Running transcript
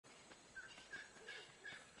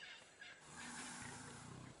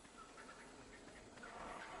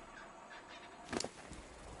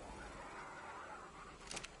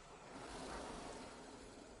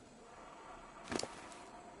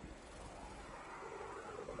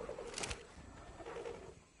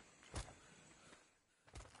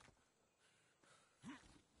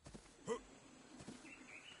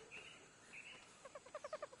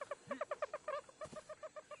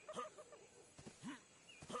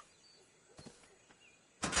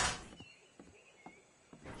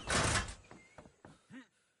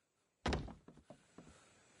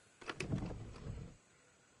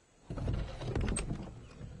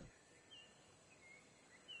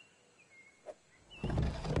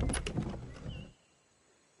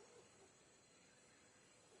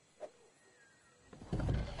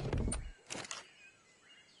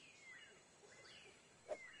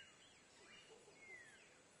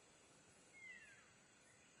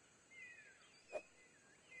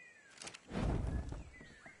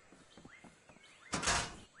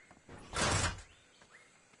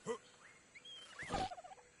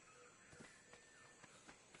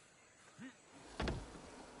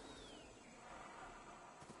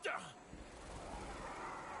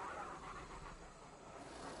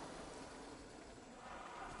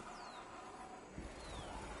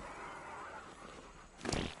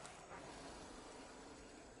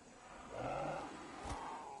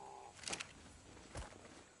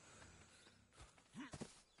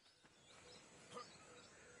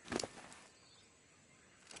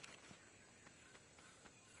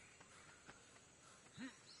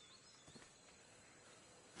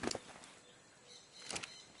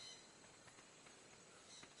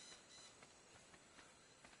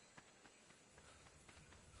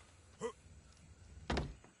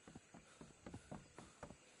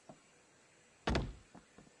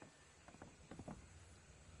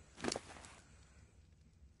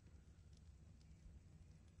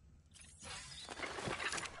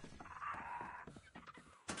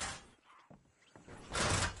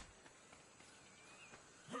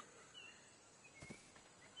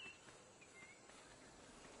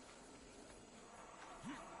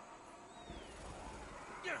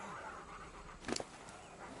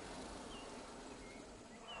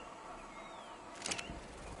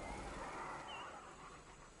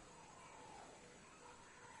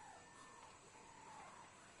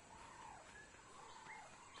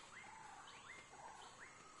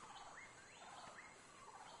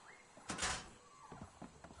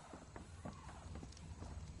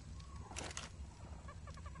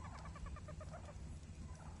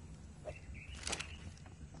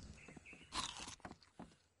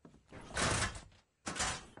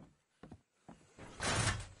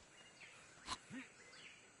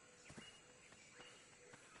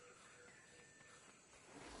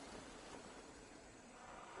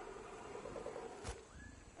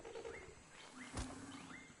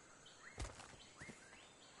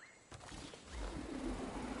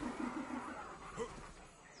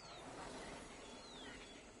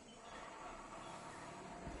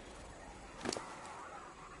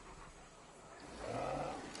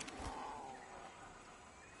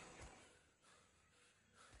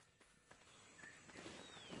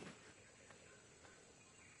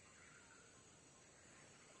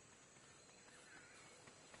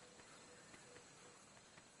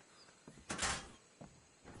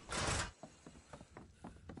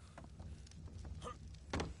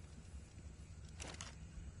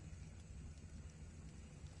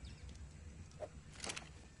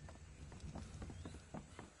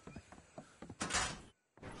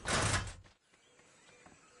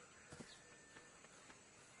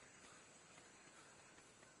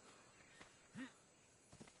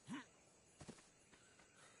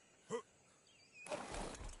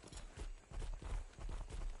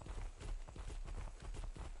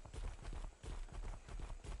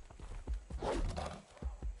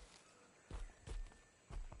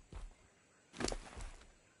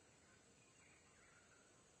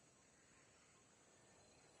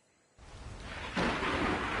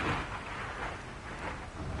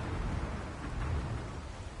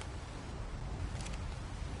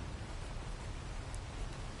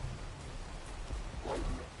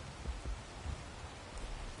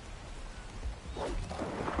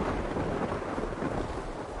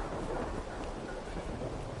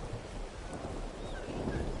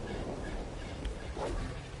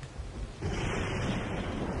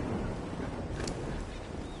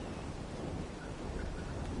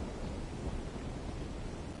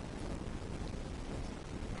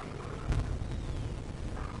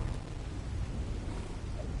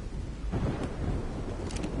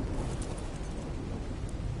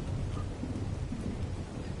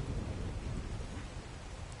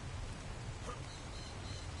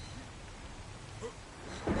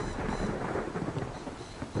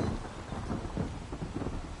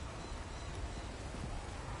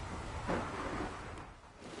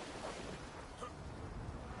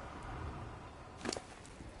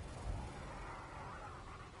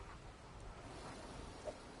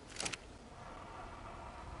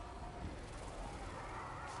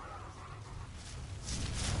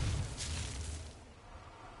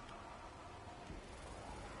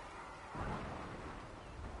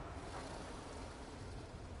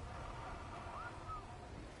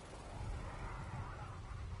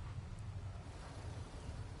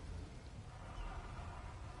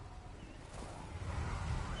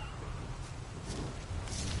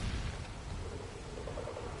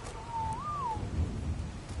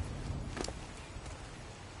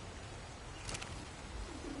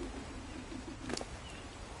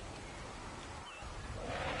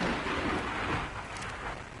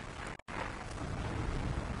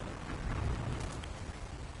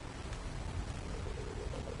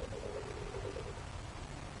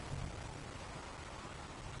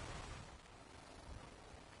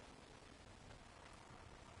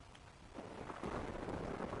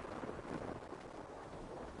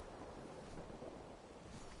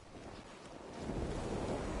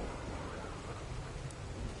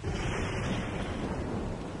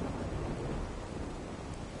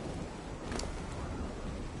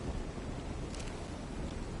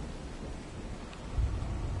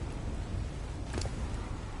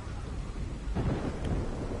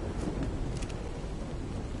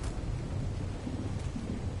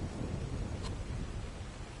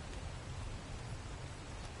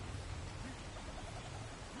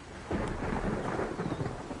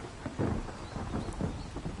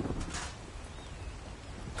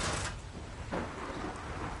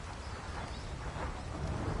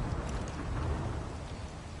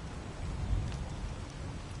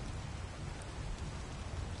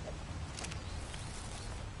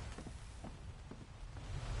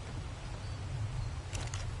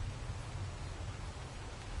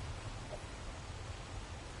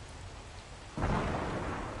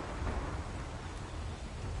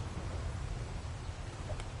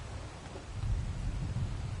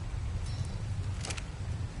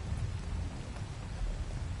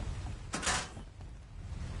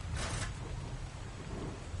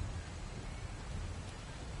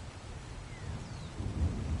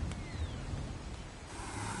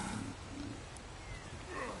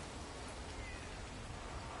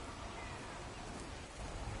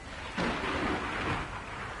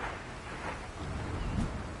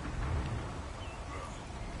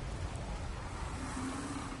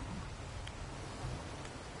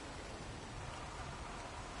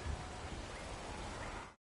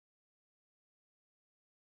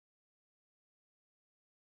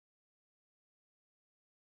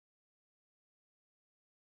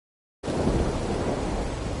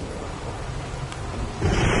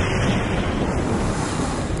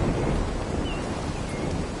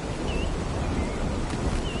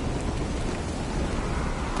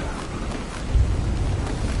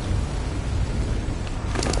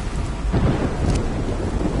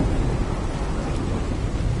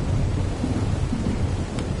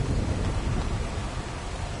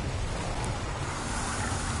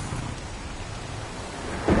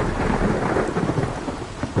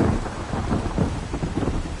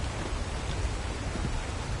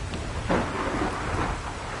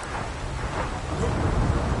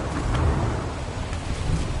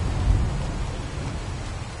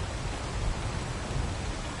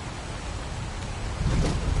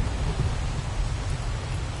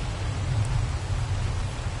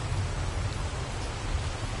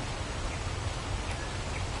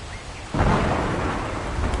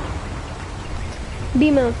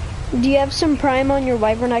Bimo, do you have some Prime on your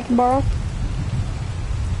Wyvern I can borrow?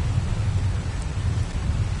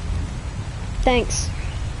 Thanks.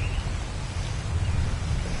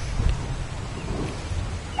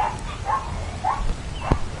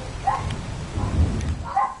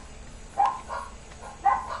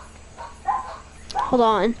 Hold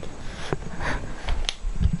on.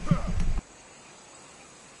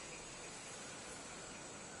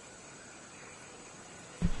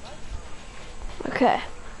 Okay.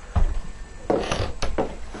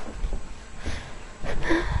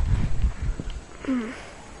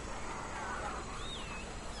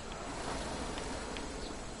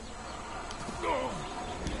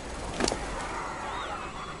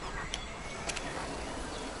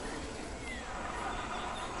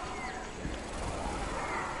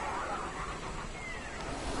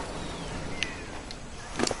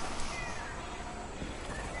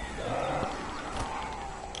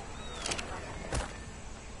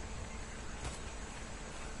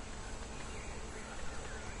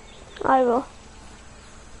 I will.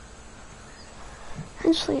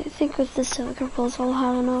 Actually, I think with the Silica Pulse I'll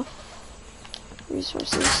have enough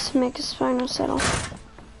resources to make a Spino Saddle.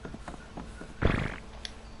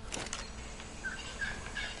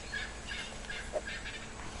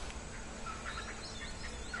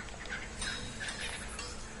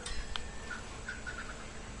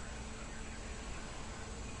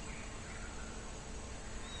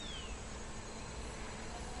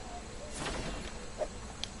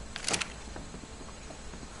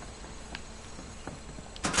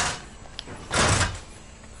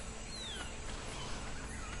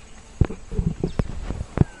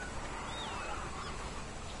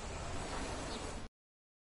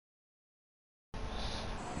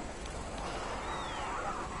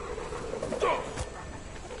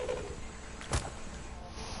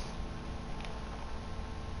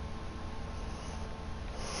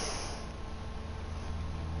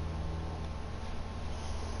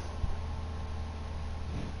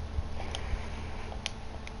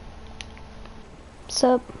 What's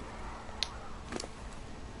up?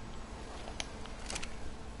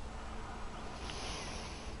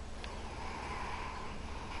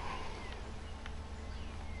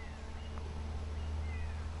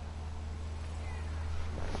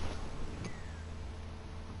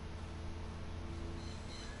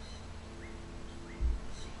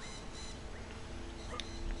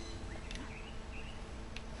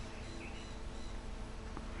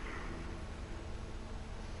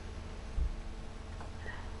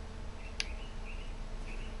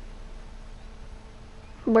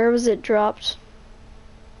 Where was it dropped?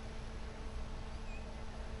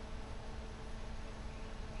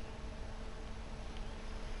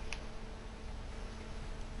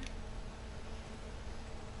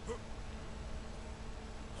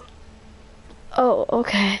 Oh,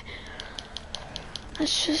 okay.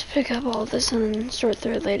 Let's just pick up all this and then sort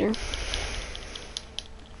through it later.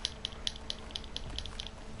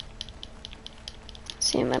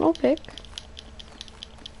 See a metal pick.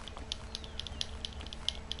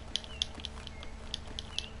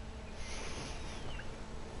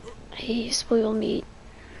 Hey, spoil meat.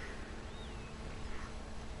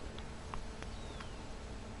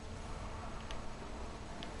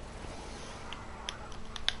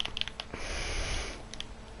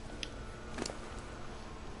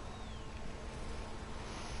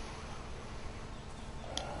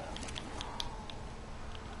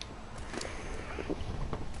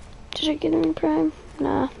 Did I get any Prime?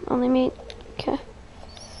 Nah, only meat. Okay.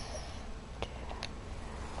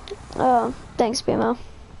 Thanks, BMO.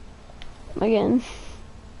 Again.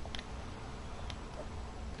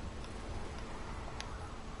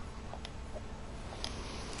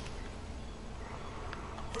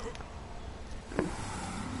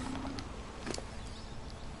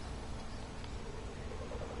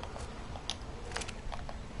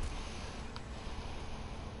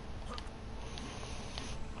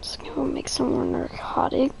 Just gonna go make some more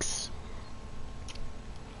narcotics.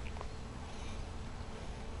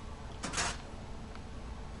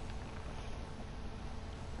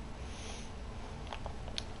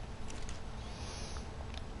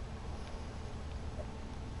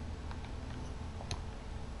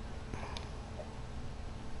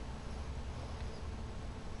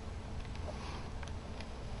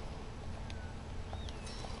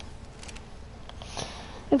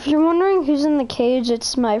 If you're wondering who's in the cage,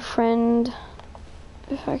 it's my friend.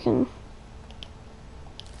 If I can.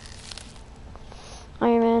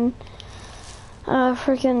 Iron Man.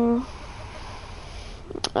 Freaking.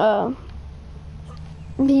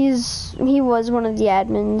 He was one of the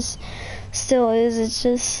admins. Still is. It's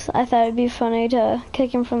just, I thought it'd be funny to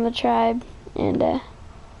kick him from the tribe. And,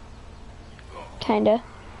 kinda.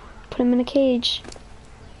 Put him in a cage.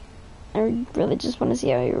 I really just want to see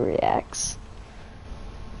how he reacts.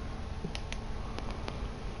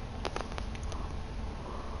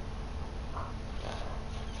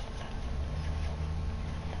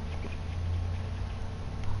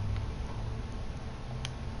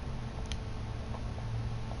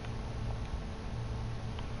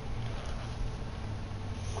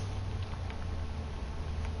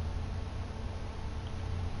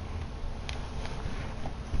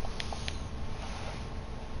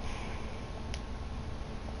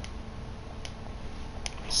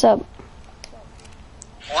 Sup?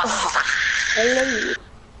 Hello.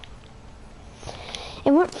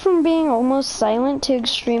 It went from being almost silent to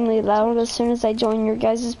extremely loud as soon as I joined your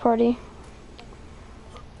guys' party.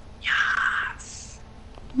 Yes.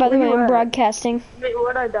 By the Where way, you I'm at? broadcasting. Wait,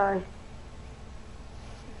 where'd I die?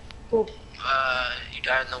 Oh, You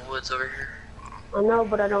died in the woods over here. I know,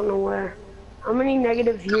 but I don't know where. How many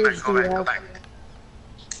negative Go views back, do go you back, go have? back.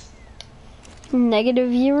 Negative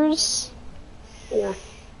viewers? Yeah.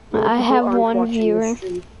 I People have aren't one watching this viewer.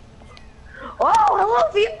 stream. Oh,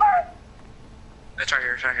 hello, viewer! It's right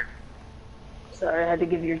here, it's right here. Sorry, I had to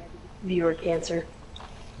give your viewer cancer.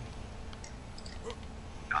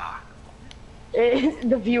 Ah.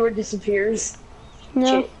 The viewer disappears.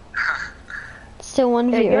 No, Shit. still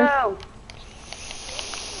one There you viewer. go.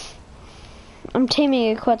 I'm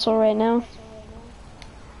taming a Quetzal right now.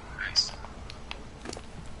 Nice.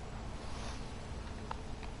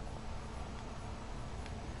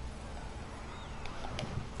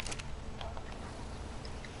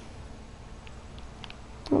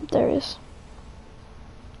 Oh, there it is.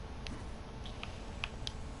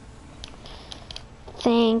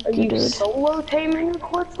 Thank Are you, you dude. solo taming a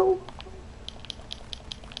Quetzal?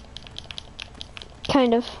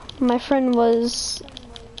 Kind of. My friend was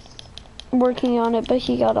working on it, but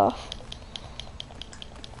he got off.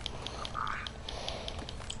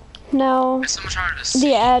 Now, It's so much harder to the see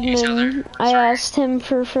each admin, other. I asked him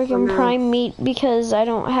for freaking no. prime meat because I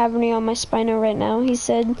don't have any on my Spino right now. He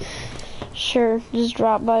said, sure, just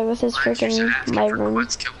drop by with his Why did you freaking ask him my for room.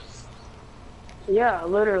 Quetz kibble? Yeah,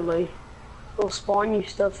 literally. He'll spawn you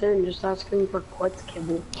stuff in, just ask him for Quetz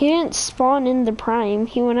kibble. He didn't spawn in the prime.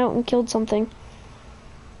 He went out and killed something.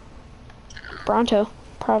 Bronto,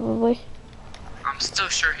 probably. I'm still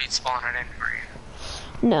sure he'd spawn it in for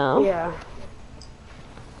you. No. Yeah.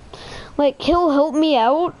 Like, he'll help me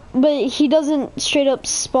out, but he doesn't straight up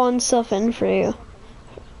spawn stuff in for you.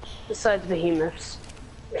 Besides behemoths.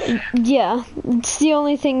 Yeah, it's the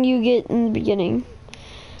only thing you get in the beginning.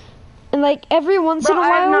 And like, every once Bro, in a I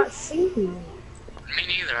have while, not seen you. Me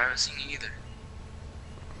neither, I haven't seen you either.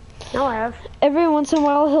 No, I have. every once in a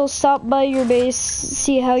while he'll stop by your base,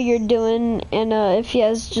 see how you're doing, and if he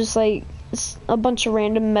has just like a bunch of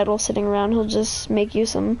random metal sitting around, he'll just make you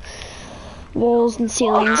some walls and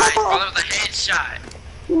ceilings. Nice, brother with a headshot.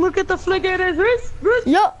 Look at the flick at his wrist.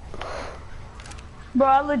 Yup. Bro,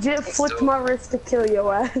 I legit flicked my wrist to kill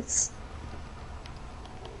your ass.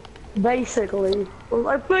 Basically. I'm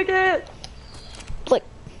like, flick it! Like,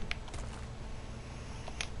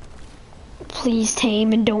 please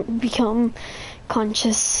tame and don't become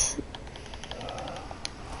conscious.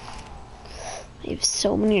 I have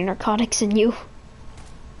so many narcotics in you.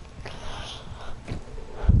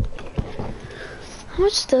 How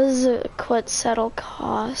much does a Quetzal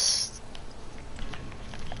cost?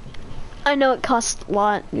 I know it costs a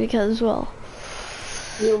lot because, well,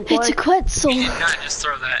 You wanna it's a play? Quetzal. You did not just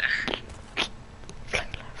throw that.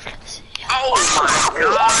 Oh my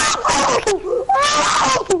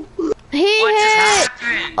god! He What just hit!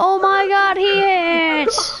 happened? Oh my god, he hit!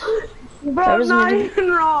 Bro, That I'm was not me.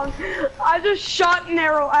 even wrong. I just shot an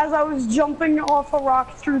arrow as I was jumping off a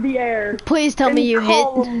rock through the air. Please tell me you hit.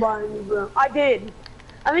 Columbine, bro. I did.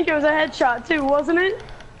 I think it was a headshot too, wasn't it?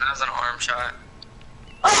 That was an arm shot.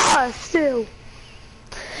 Ah, still.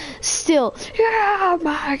 Still. Oh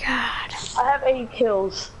my god. I have 8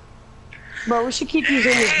 kills. Bro, we should keep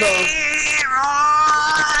using this bow.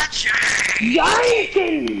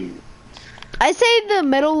 Yankin! I say the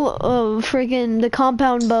metal freaking the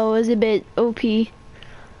compound bow is a bit OP. Yeah,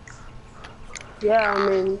 I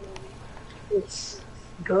mean, it's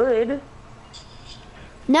good.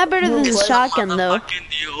 Not better than the What? shotgun though.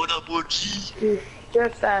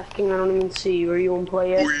 Just asking, I don't even see you. Are you on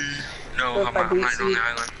play yet? No, I'm not on the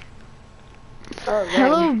island. Oh,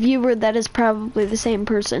 Hello viewer, that is probably the same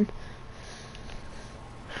person.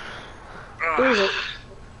 Who is it?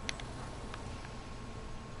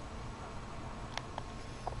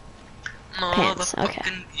 Pants, okay.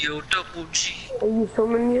 Are you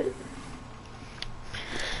filming yet?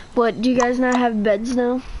 What, do you guys not have beds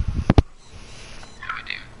now?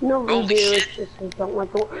 No, we Holy do. shit. It's just we don't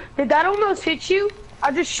like the. Did that almost hit you?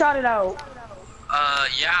 I just shot it out.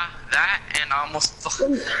 Yeah, that, and I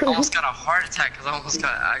almost got a heart attack because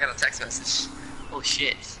I got a text message. Holy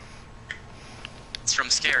shit. It's from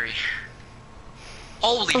Scary.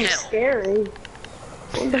 Holy I'm hell. scary.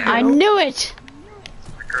 I knew it.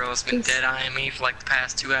 The girl's been dead-eyeing me for like the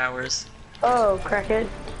past 2 hours. Oh, crackhead.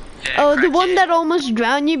 Yeah, Oh, the one crackhead. that almost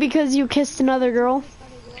drowned you because you kissed another girl.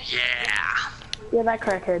 Yeah. Yeah, that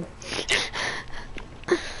crackhead.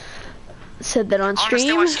 Said that on I don't understand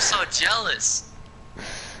stream. why she's so jealous.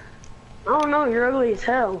 I don't know. You're ugly as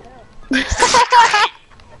hell. You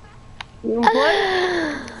wanna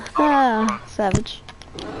play? Ah, savage.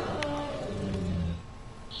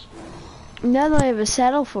 Now that I have a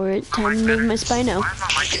saddle for it, time to move my Spino. Why is my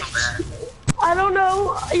mic so bad? I don't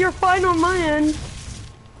know. You're fine on my end.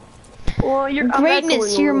 Well, I'm Greatness,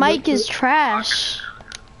 echoing a your little mic bit. is trash.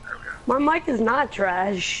 My mic is not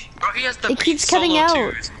trash. Bro, he has the It beat keeps cutting solo out.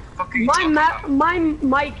 too. What are you talking about? My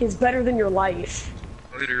mic is better than your life.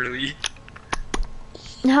 Literally.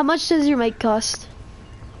 How much does your mic cost?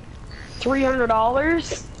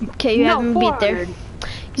 $300? Okay, you have me beat there. 400.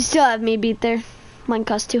 You still have me beat there. Mine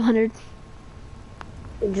cost 200.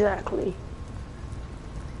 Exactly.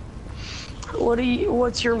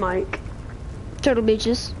 What's your mic? Turtle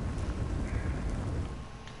Beaches.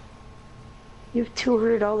 You have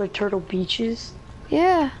 $200 Turtle Beaches?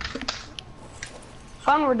 Yeah.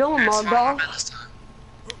 Fine, we're doing It's Mog not Dog. my bad this time.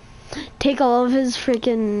 Take all of his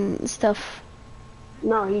freaking stuff.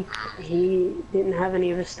 No, he didn't have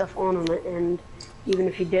any of his stuff on him, and even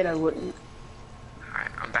if he did, I wouldn't. Alright,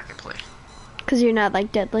 I'm back in play. Cause you're not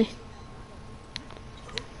like Deadly.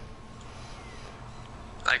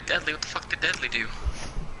 Like, Deadly, what the fuck did Deadly do?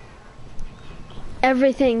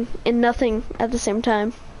 Everything and nothing at the same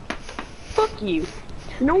time. Fuck you.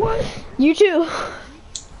 You know what? You too.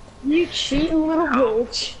 You cheating little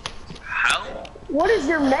bitch. How? What is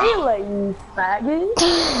your melee, you faggot?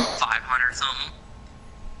 500 something?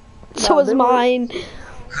 So is do it. mine.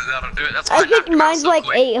 That'll do it. That's why I think knocked him out mine's so like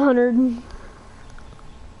quick. 800.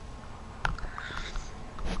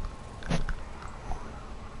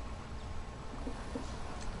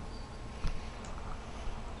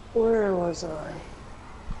 Where was I?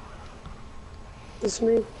 This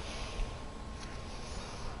me?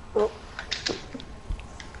 Oh,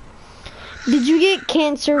 Did you get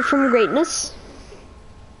cancer from greatness?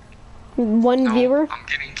 One No, viewer? I'm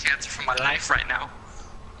getting cancer from my life right now.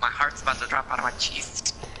 My heart's about to drop out of my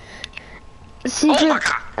chest. Secret. Oh my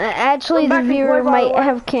God. Actually, I'm the back in viewer play, by might the way.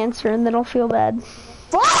 have cancer and then I'll feel bad.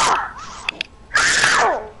 fuck!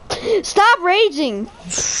 Ow! Stop raging!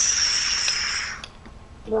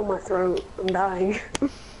 Down my throat. I'm dying.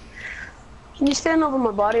 Can you stand over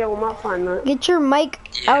my body? I will not find that. Get your mic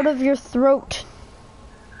out of your throat.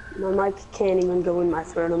 My mic can't even go in my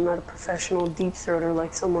throat. I'm not a professional deep throater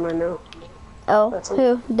like someone I know. Oh, That's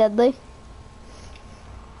who? Deadly?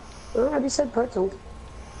 Oh, I just said pretzel.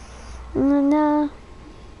 No.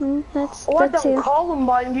 That's Oh, I that's don't you.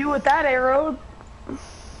 Columbine you with that arrow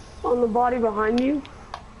on the body behind you.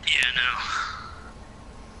 Yeah,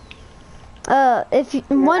 no. If you,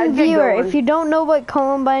 I one did viewer, go in. if you don't know what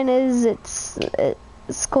Columbine is, it's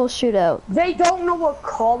school shootout. They don't know what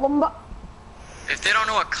Columbine. If they don't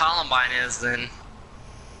know what Columbine is, then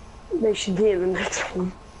They should be in the next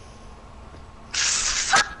one.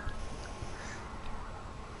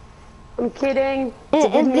 I'm kidding. It's a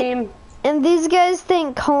good And the- name. And these guys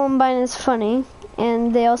think Columbine is funny,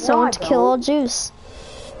 and they also No, I want to kill all don't. Jews.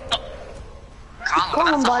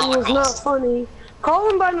 Columbine, Columbine was not Holocaust. funny.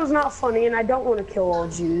 Columbine was not funny, and I don't want to kill all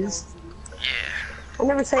Jews. Yeah. I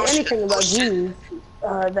never say Oh, shit. anything about Oh, shit. Jews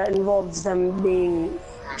that involves them being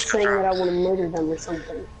saying that I want to murder them or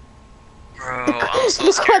something. Bro, I'm so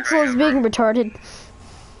The scared. Quetzal is being retarded.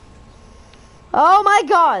 Oh my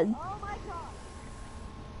god!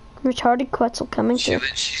 Retarded Quetzal coming through.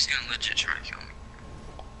 She's gonna legit try to kill me.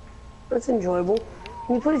 That's enjoyable.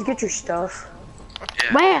 Can you please get your stuff?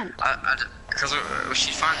 Yeah. Man! Because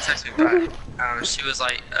she finally texted me back. She was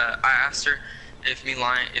like, I asked her if me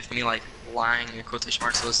lying in quotation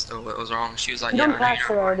marks was wrong. She was like, You yeah, don't I know pass it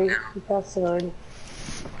you're wrong already. now. You passed it already.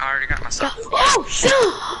 I already got myself. Oh shit!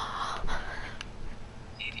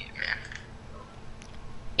 Idiot, man.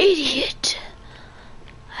 Idiot!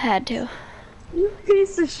 I had to. You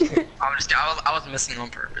piece of shit. I was missing on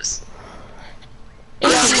purpose.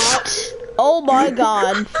 Oh my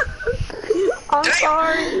god. I'm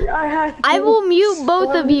sorry. I had to. I will mute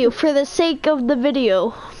both of you for the sake of the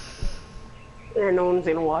video. And no one's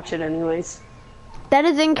gonna watch it anyways. That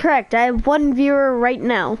is incorrect. I have one viewer right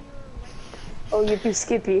now. Oh, Yippee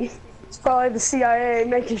Skippy. It's probably the CIA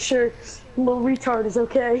making sure little retard is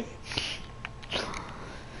okay.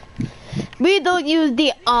 We don't use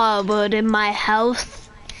the R word in my house.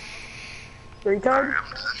 Retard?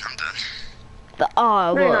 I'm done. The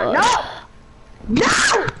R word. No!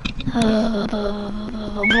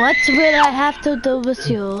 What will I have to do with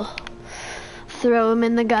you? Throw him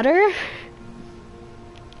in the gutter?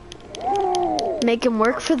 Make him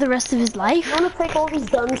work for the rest of his life? You wanna take all these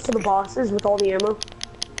guns to the bosses with all the ammo?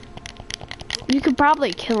 You could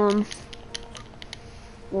probably kill him.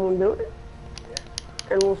 You wanna do it?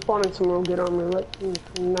 And we'll spawn in some real good armor, like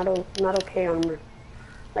not okay armor.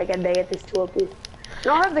 Like a day at this 2 piece.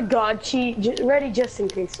 And I'll have the god cheat ready just in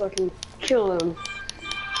case so I can kill them.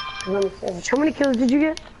 How many kills did you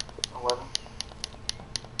get? 11.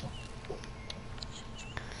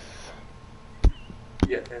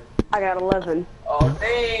 Yeah, 10. I got 11. Oh,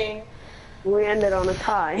 dang. We ended on a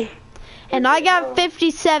tie. And I got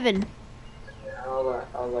 57. I was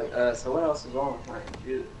like, so what else is wrong with mine?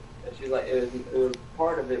 She's like, it was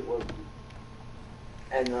part of it was,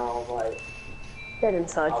 and I was like, Dead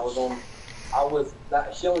inside.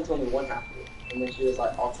 she only told me one half of it, and then she was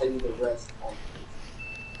like, I'll tell you the rest on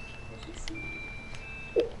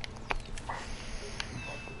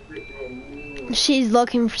She's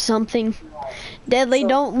looking for something. Deadly,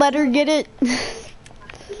 don't let her get it.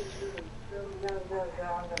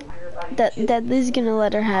 Deadly's gonna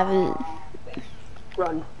let her have it.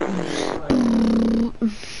 Run.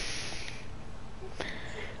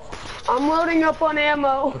 I'm loading up on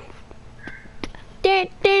ammo.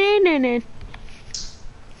 Deadly,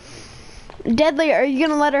 are you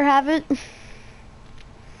gonna let her have it?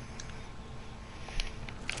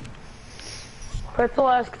 Pretzel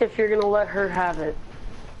asked if you're gonna let her have it.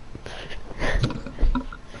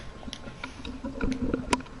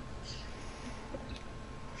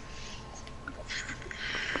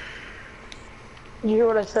 Did you hear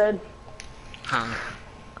what I said? Huh?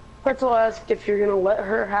 Pretzel asked if you're gonna let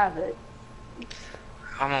her have it.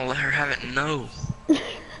 I'm gonna let her have it. No.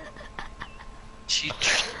 she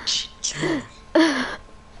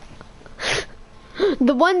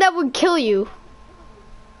The one that would kill you.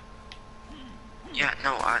 Yeah,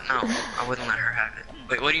 no, I wouldn't let her have it.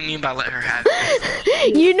 Wait, what do you mean by let her have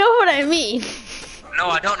it? You know what I mean. No,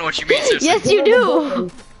 I don't know what you mean, seriously. Yes, you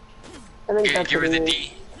do. I think that's Give her what the it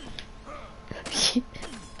D.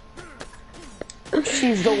 is.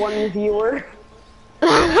 She's the one viewer.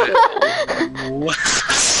 Good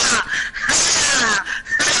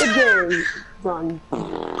game. Run.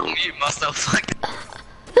 I'll mute myself like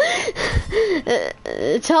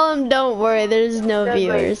Tell him don't worry, there's no Deadly.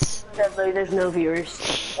 viewers. Deadly, there's no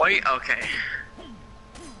viewers. Wait, okay.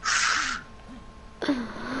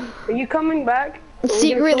 Are you coming back? Are we gonna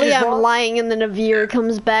Secretly finish I'm off? lying and then a viewer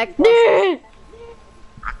comes back.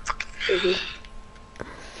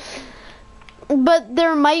 But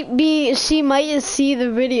she might see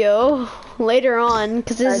the video later on,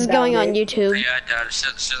 because this is going on YouTube. Yeah, I doubt it. She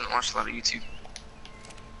doesn't watch a lot of YouTube.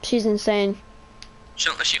 She's insane.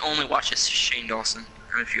 She only watches Shane Dawson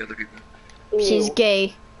and a few other people. She's Ew.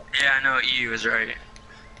 gay. Yeah, I know, EU is right.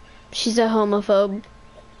 She's a homophobe.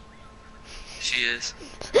 She is.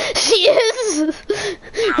 She is!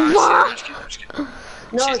 No, I'm just kidding.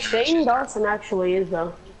 No, She's not, Shane she's not. Dawson actually is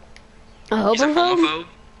though. A He's a homophobe? homophobe?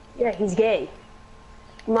 Yeah, he's gay.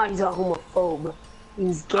 No, he's a homophobe.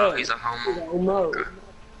 He's gay. Oh, he's a He's homo. a homo.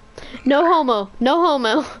 No homo. No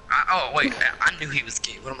homo. Oh, wait, I knew he was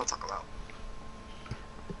gay. What am I talking about?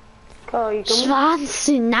 Oh, you coming?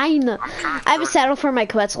 Schwanze, nein. I'm trying to I have a saddle for my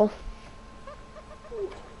Quetzal.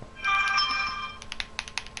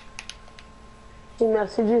 He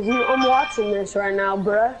messages you. I'm watching this right now,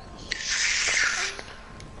 bruh.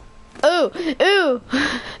 Ooh, ooh.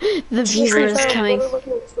 The viewer is coming.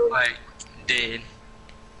 Like, dead.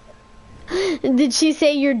 Did she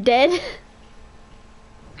say you're dead?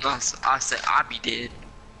 No, I said I'd be dead.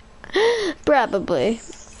 Probably.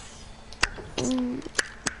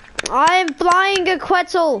 I'm flying a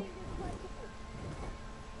Quetzal.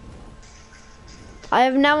 I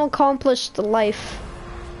have now accomplished the life.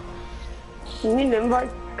 You need an invite,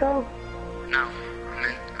 go. No, I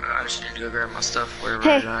mean, I just need to go grab my stuff wherever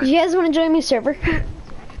I Hey, died. you guys want to join me server?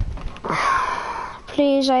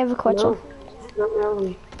 Please, I have a Quetzal. No, not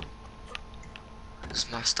really. It's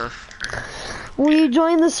my stuff. Will you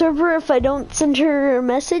join the server if I don't send her a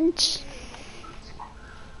message?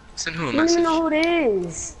 Send who a You don't message? even know who it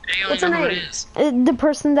is. Hey, you What's don't her know who it name? is. The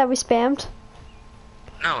person that we spammed?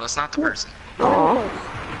 No, that's not the person. Aw.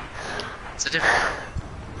 It's a different girl.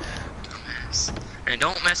 Dumbass. And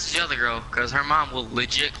don't message the other girl, because her mom will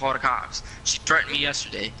legit call the cops. She threatened me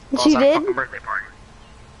yesterday. while I She was at a did? fucking birthday party.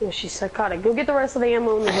 Yeah, she's psychotic. Go get the rest of the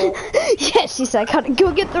ammo in the vault. Yeah, she's psychotic.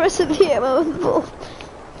 Go get the rest of the ammo in the vault.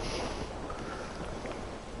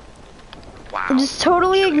 Wow. I'm just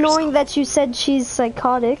totally ignoring that you said she's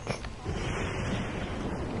psychotic.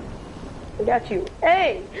 I got you.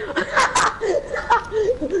 Hey!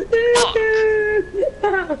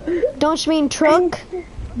 Don't you mean truck?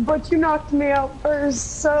 But you knocked me out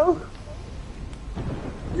first, so...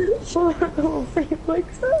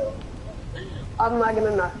 I'm not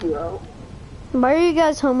gonna knock you out. Why are you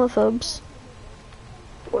guys homophobes?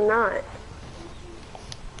 We're not.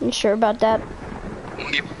 You sure about that?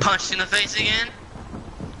 Wanna get punched in the face again?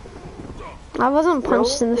 I wasn't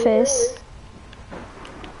punched in the face.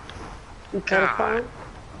 You pedophile?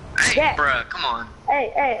 Hey, Yeah. bruh, come on.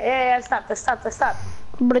 Hey, stop.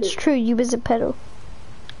 But it's true, you was a pedo.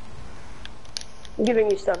 I'm giving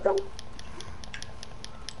you stuff, don't.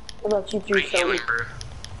 What about you What three, are you doing, son? bro?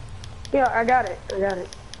 Yeah, I got it.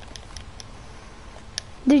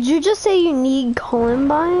 Did you just say you need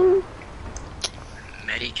Columbine?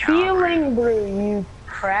 Medi-cal. Healing brew, you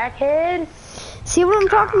crackhead. See what I'm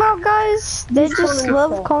talking about, guys? They He's just calling love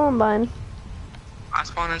himself. Columbine. I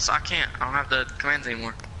spawned in, so I can't. I don't have the commands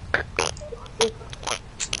anymore.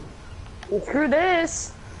 Screw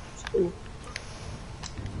this.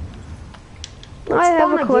 I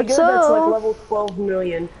have a Spawn digger that's like Quetzal. level 12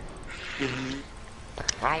 million.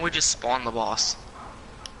 Why don't we just spawn the boss?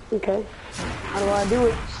 Okay. How do I do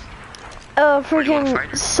it? Where do you wanna fight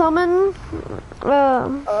Freaking her? summon.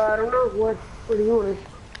 I don't know. What do you want?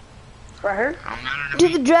 Right here? I don't matter to Do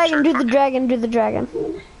me. the dragon, Sure, do the fuck it. dragon, do the dragon.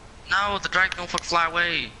 No, the dragon don't fuck fly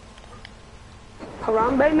away.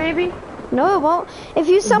 Harambe, maybe? No, it won't. If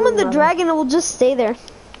you summon the dragon, it will just stay there.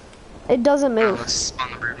 It doesn't No, move. let's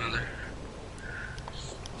spawn the brood mother.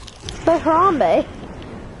 But Harambe.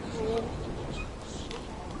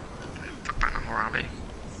 Fuck by no Harambe.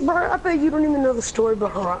 Bro, I bet you don't even know the story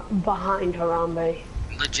behind Harambe.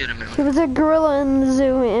 Legitimately. He was a gorilla in the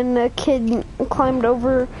zoo, and a kid climbed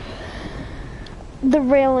over the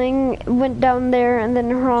railing, went down there, and then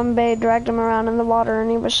Harambe dragged him around in the water, and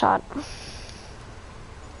he was shot.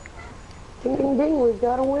 Ding ding ding, we've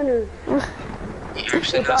got a winner. He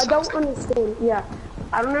actually Which knows I don't something. understand. Yeah,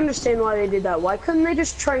 I don't understand why they did that. Why couldn't they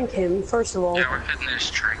just trank him, first of all? Yeah, we're couldn't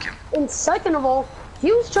just trank him. And second of all,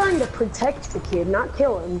 he was trying to protect the kid, not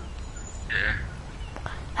kill him. Yeah.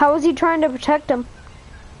 How was he trying to protect him?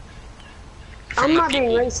 From I'm the not being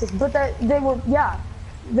people. racist, but they were, yeah.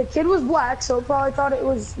 The kid was black, so probably thought it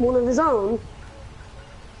was one of his own.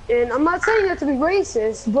 And I'm not saying that to be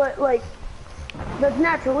racist, but like, that's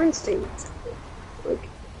natural instinct. Like,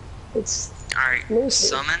 it's, Alright, Maybe.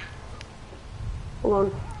 summon.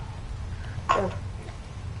 hold on.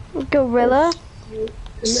 Gorilla?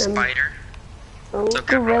 Spider. Oh, So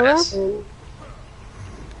capital Gorilla? S. and,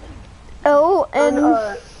 Oh, and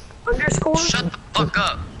underscore, Shut the fuck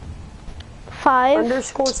up. 5.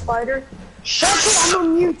 underscore spider. Shut That's it, I'm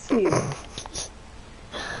on YouTube.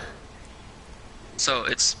 So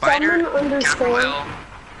it's spider, Summon underscore. capital L.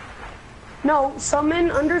 No,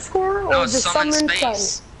 summon underscore or No, it's just summon summon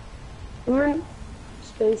space. spider? Summon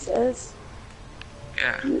space S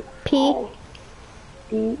Yeah. P.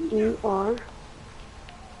 D E R.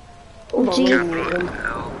 Hold on, G. wait a Capital minute.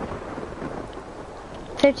 L.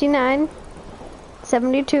 59.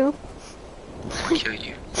 72. I'll kill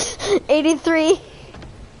you. 83.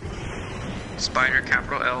 Spider,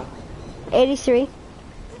 capital L. 83.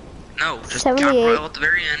 No, just 78. capital L at the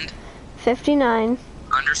very end. 59.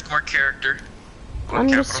 Underscore character. One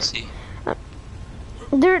Unders- capital C.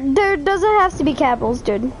 There doesn't have to be capitals,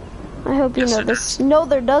 dude. I hope you Yes, know there this. does. No,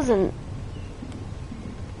 there doesn't.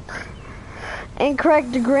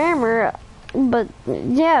 Incorrect grammar, but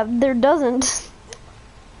yeah, there doesn't.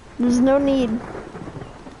 There's no need.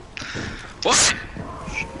 What?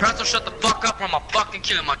 Pretzel, shut the fuck up or I'm gonna fucking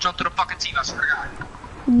kill him. I'll jump to the fucking TV, I swear to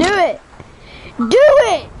God. Do it! Do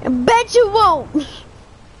it! I bet you won't!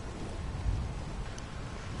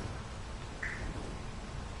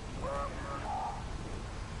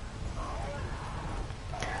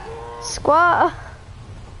 Squaw!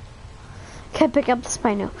 Can't pick up the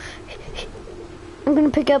Spino. I'm gonna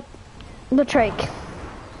pick up the trach.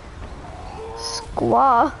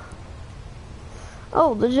 Squaw.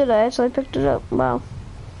 Oh, legit, I actually picked it up. Wow.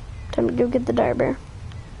 Time to go get the dire bear.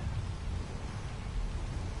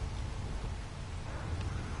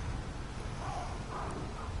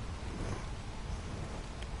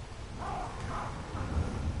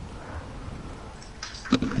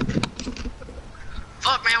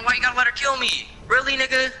 Fuck, man, why you gotta let her kill me? Really,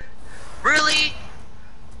 nigga? Really?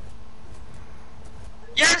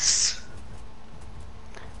 Yes!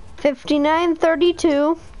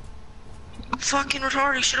 5932. Fucking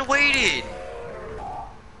retarded, you should have waited.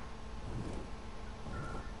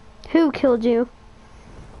 Who killed you?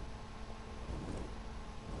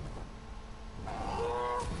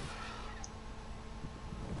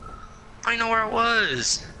 I don't know where I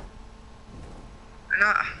was.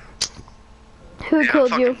 Nah. Who Dude,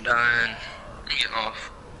 killed I'm you? fucking done. I'm getting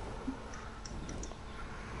off.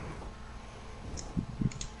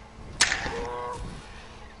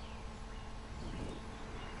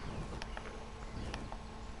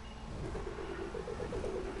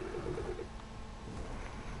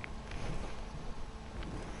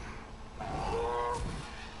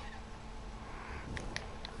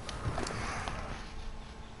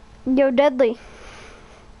 Yo, Deadly.